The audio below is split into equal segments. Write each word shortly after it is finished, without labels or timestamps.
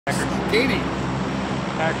Hackers. Katie.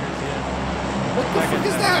 Hackers, yeah. What the fuck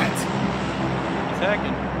is that? He's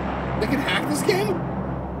hacking. They can hack this game?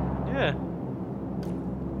 Yeah.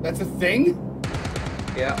 That's a thing?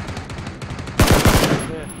 Yeah.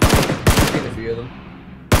 Yeah. Seen a few of them.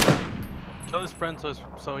 Kill his friend so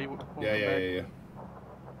he won't come back. Yeah.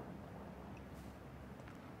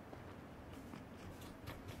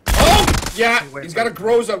 Oh! Yeah, he's got a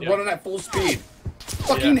Groza running at full speed.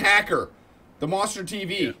 Fucking hacker. The Monster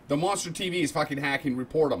TV. Yeah. The Monster TV is fucking hacking.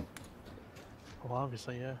 Report him. Well,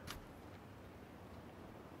 obviously, yeah.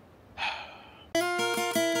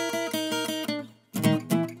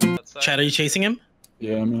 Chad, are you chasing him?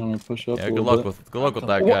 Yeah, I'm gonna push up. Yeah, a good little luck bit. with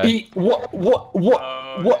that guy. What?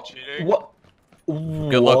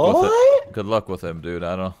 Good luck with it. Good luck with him, dude.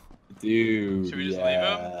 I don't know. Dude, Should we just leave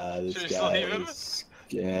him? Should we just leave him?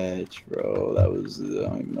 Sketch, bro. That was, I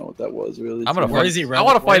don't even know what that was really. I'm gonna Where fight. is he, I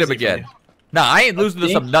want to Where fight is him he again. from? Nah, I ain't losing to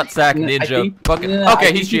some nutsack ninja. Fucking.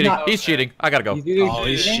 Okay, he's cheating. He's cheating. I gotta go. Oh,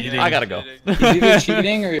 he's cheating. I gotta go. He's either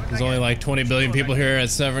cheating or. There's only like 20 billion people here at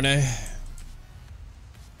Severnay.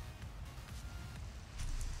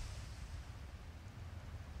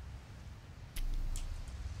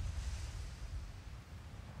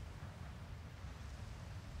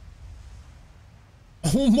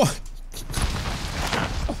 Oh my!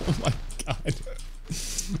 Oh my god!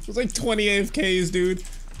 It was like 20 AFKs, dude.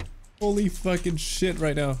 Holy fucking shit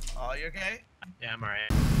right now. Oh, you okay? Yeah, I'm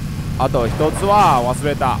alright. あと一つは忘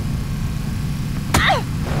れた。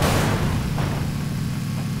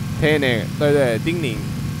丁寧，对对，叮咛。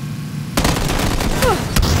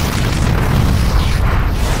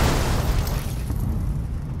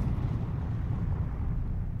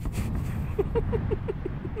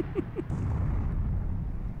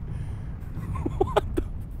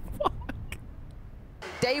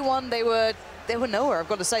Day one, they were nowhere. I've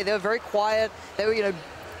got to say, they were very quiet. They were, you know,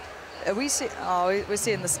 we're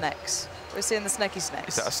seeing the snakes. We're seeing the snaky snakes.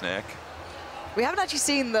 Is that a snake? We haven't actually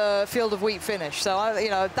seen the field of wheat finish, so you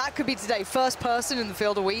know that could be today. First person in the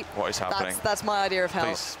field of wheat. What is happening? That's my idea of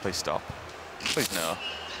how. Please stop. Please no.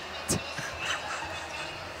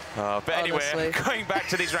 But anyway, going back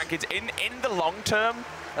to these rankings, in the long term,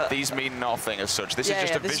 these mean nothing as such. This is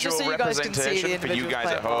just a visual so representation for you guys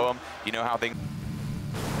at home. You know how things.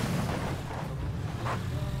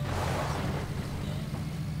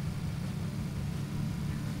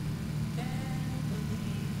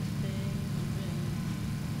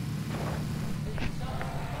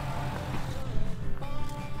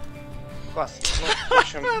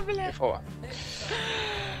 Before.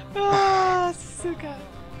 Ah, Suka.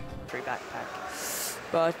 Free backpack.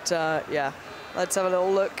 But yeah, let's have a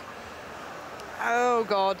little look. Oh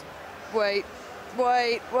god. Wait.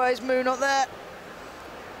 Why is Moo not there?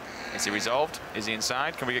 Is he resolved? Is he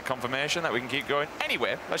inside? Can we get confirmation that we can keep going?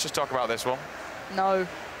 Anyway, let's just talk about this one. No.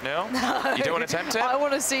 No? No. You don't want to attempt it? I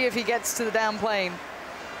want to see if he gets to the down plane.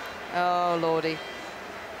 Oh lordy.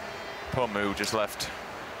 Poor Moo just left.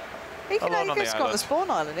 He can Alone on the just go on the island.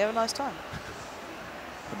 spawn island. Have a nice time.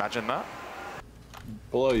 Imagine that.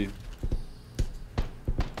 Below you.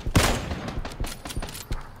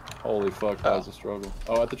 Holy fuck, that was a struggle.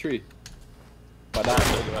 Oh, at the tree. By down.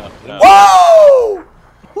 Whoa!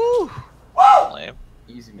 Woo! Woo! Lame.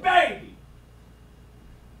 Easy, man. Baby!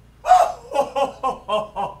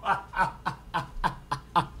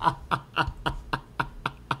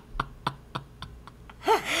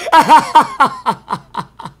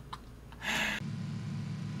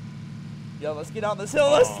 Yo, let's get on this hill.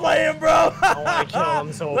 Let's slay him, bro. I want to kill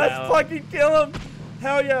him so Let's bad. fucking kill him.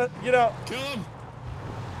 Hell yeah, you know. Kill him!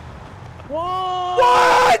 Whoa!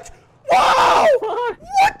 What? Whoa! What?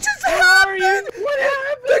 What just happened? What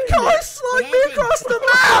happened? The car slung me happened? across the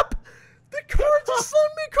map. The car just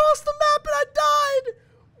slung me across the map and I died.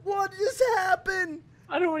 What just happened?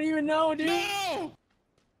 I don't even know, dude. No!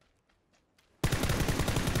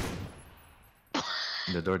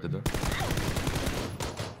 The door.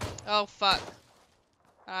 Oh fuck.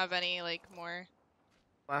 I don't have any like more.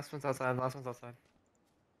 Last one's outside. Last one's outside.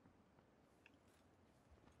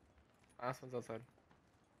 Last one's outside.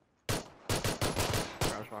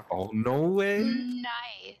 Garage walk. Oh, no way.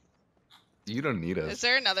 Nice. You don't need us. Is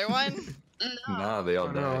there another one? Nah, they all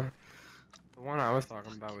Oh, died. no. The one I was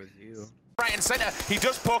talking about was you. Right and center, he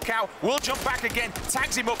does poke out, will jump back again,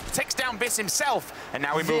 tags him up, takes down Biss himself, and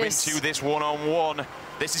now we move into this one-on-one.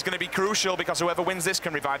 This is going to be crucial because whoever wins this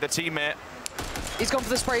can revive their teammate. He's gone for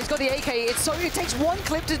the spray. He's got the AK. It takes one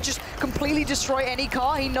clip to just completely destroy any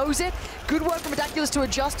car. He knows it. Good work from Ridiculous to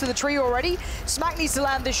adjust to the tree already. Smack needs to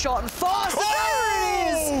land this shot and fast. And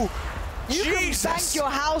there it is. You can bank your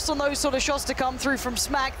house on those sort of shots to come through from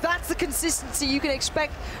Smack. That's the consistency you can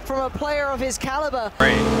expect from a player of his caliber.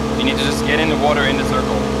 Right. You need to just get in the water in the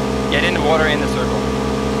circle. Get in the water in the circle.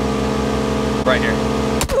 Right here.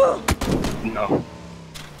 No.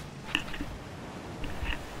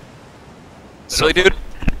 Silly dude.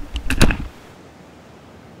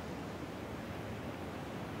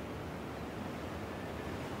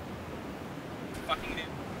 Fucking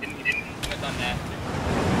didn't have done that.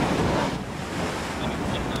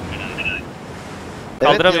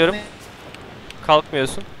 Kaldıramıyorum.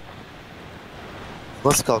 Kalkmıyorsun.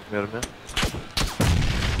 Nasıl kalkmıyorum ya?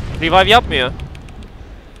 Revive yapmıyor.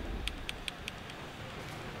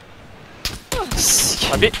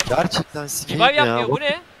 Abi gerçekten sikeyim revive ya. yapmıyor. Bu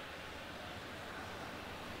ne?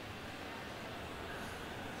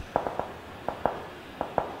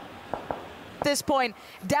 This point,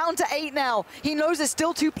 down to 8 now. He knows there's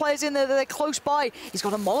still 2 players in there, they're close by. He's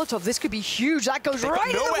got a Molotov, this could be huge. That goes right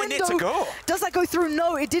in the window. To go. Does that go through?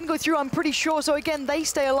 No, it didn't go through, I'm pretty sure. So again, they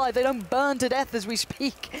stay alive. They don't burn to death as we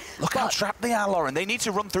speak. Look how trapped they are, Lauren. They need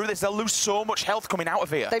to run through this. They'll lose so much health coming out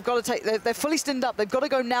of here. They've got to take, they're fully stinned up. They've got to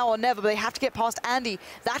go now or never, but they have to get past Andy.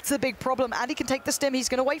 That's the big problem. Andy can take the stim. He's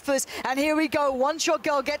going to wait for this. And here we go. One shot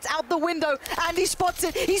girl gets out the window. Andy spots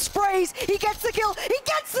it. He sprays. He gets the kill. He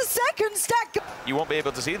gets the second stack. You won't be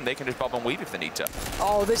able to see them. They can just bob and weave if they need to.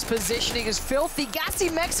 Oh, this positioning is filthy. Gassy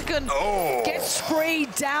Mexican gets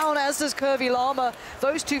sprayed down, as does Curvy Llama.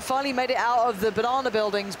 Those two finally made it out of the banana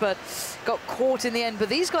buildings, but got caught in the end. But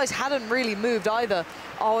these guys hadn't really moved either.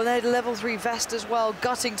 Oh, and they had level 3 vest as well.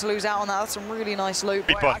 Gutting to lose out on that. That's some really nice loot.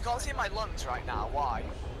 Wait, I can't see my lungs right now. Why?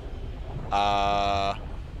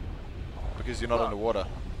 Because you're not underwater.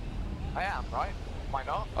 I am, right? Am I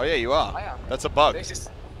not? Oh yeah, you are. I am. That's a bug. This is...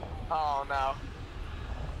 Oh no.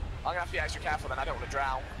 I'm gonna have to be extra careful then, I don't want to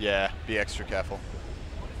drown. Yeah, be extra careful.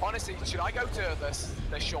 Honestly, should I go to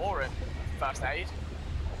the shore and first aid?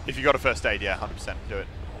 If you got a first aid, yeah, 100% do it.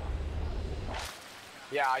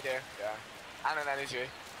 Yeah, I do, yeah. And an energy.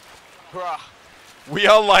 Bruh. We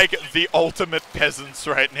are like the ultimate peasants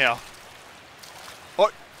right now.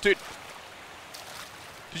 Oh, dude.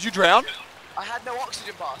 Did you drown? I had no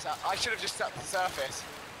oxygen bars, I should have just stuck to the surface.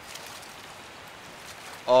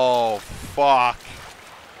 Oh, fuck.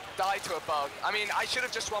 Died to a bug. I mean, I should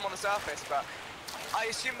have just swum on the surface, but I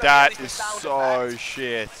assume that is so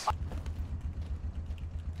shit.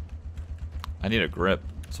 I need a grip.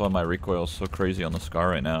 That's why my recoil is so crazy on the Scar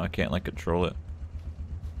right now. I can't like control it.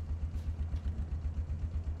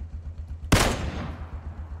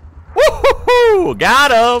 Woohoo!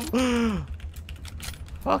 Got him!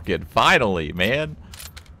 Fucking finally, man.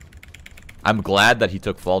 I'm glad that he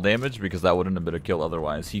took fall damage because that wouldn't have been a kill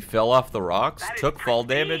otherwise. He fell off the rocks, took fall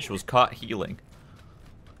damage, was caught healing.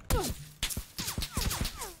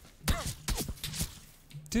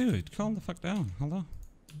 Dude, calm the fuck down. Hello?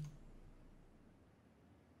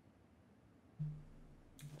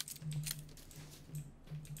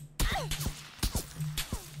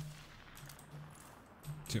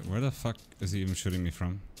 Dude, where the fuck is he even shooting me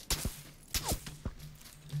from?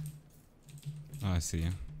 Oh, I see you.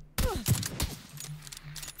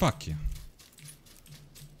 Fuck you.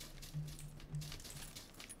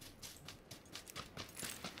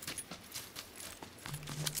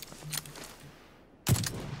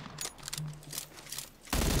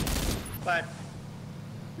 But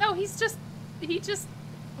no, he just he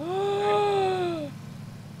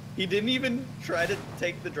didn't even try to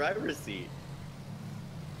take the driver's seat.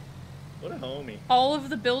 What a homie. All of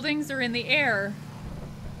the buildings are in the air.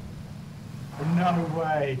 No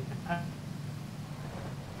way.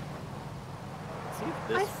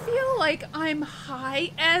 I feel like I'm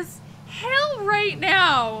high as hell right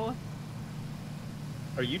now.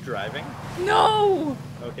 Are you driving? No.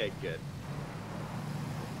 Okay, good.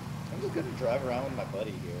 I'm just gonna drive around with my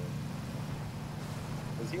buddy here.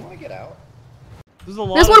 Does he want to get out? There's one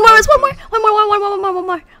more. Next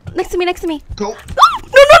to me. Go. No. Oh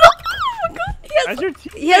my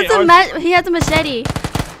god. He has a machete.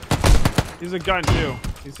 He's a gun too.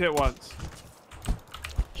 He's hit once.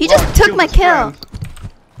 He just took my kill.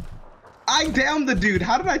 I downed the dude.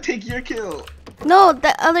 How did I take your kill? No,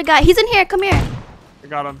 the other guy. He's in here. Come here. I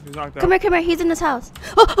got him. He's knocked out. Come here. He's in this house.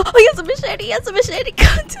 Oh, he has a machete.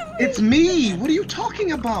 Come to me. It's me. What are you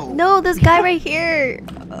talking about? No, this guy right here.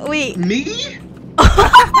 Wait. Me?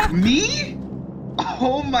 Me?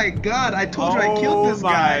 Oh my god, I told you I killed this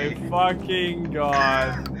guy. Oh my fucking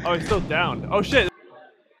god. Oh, he's still down. Oh shit.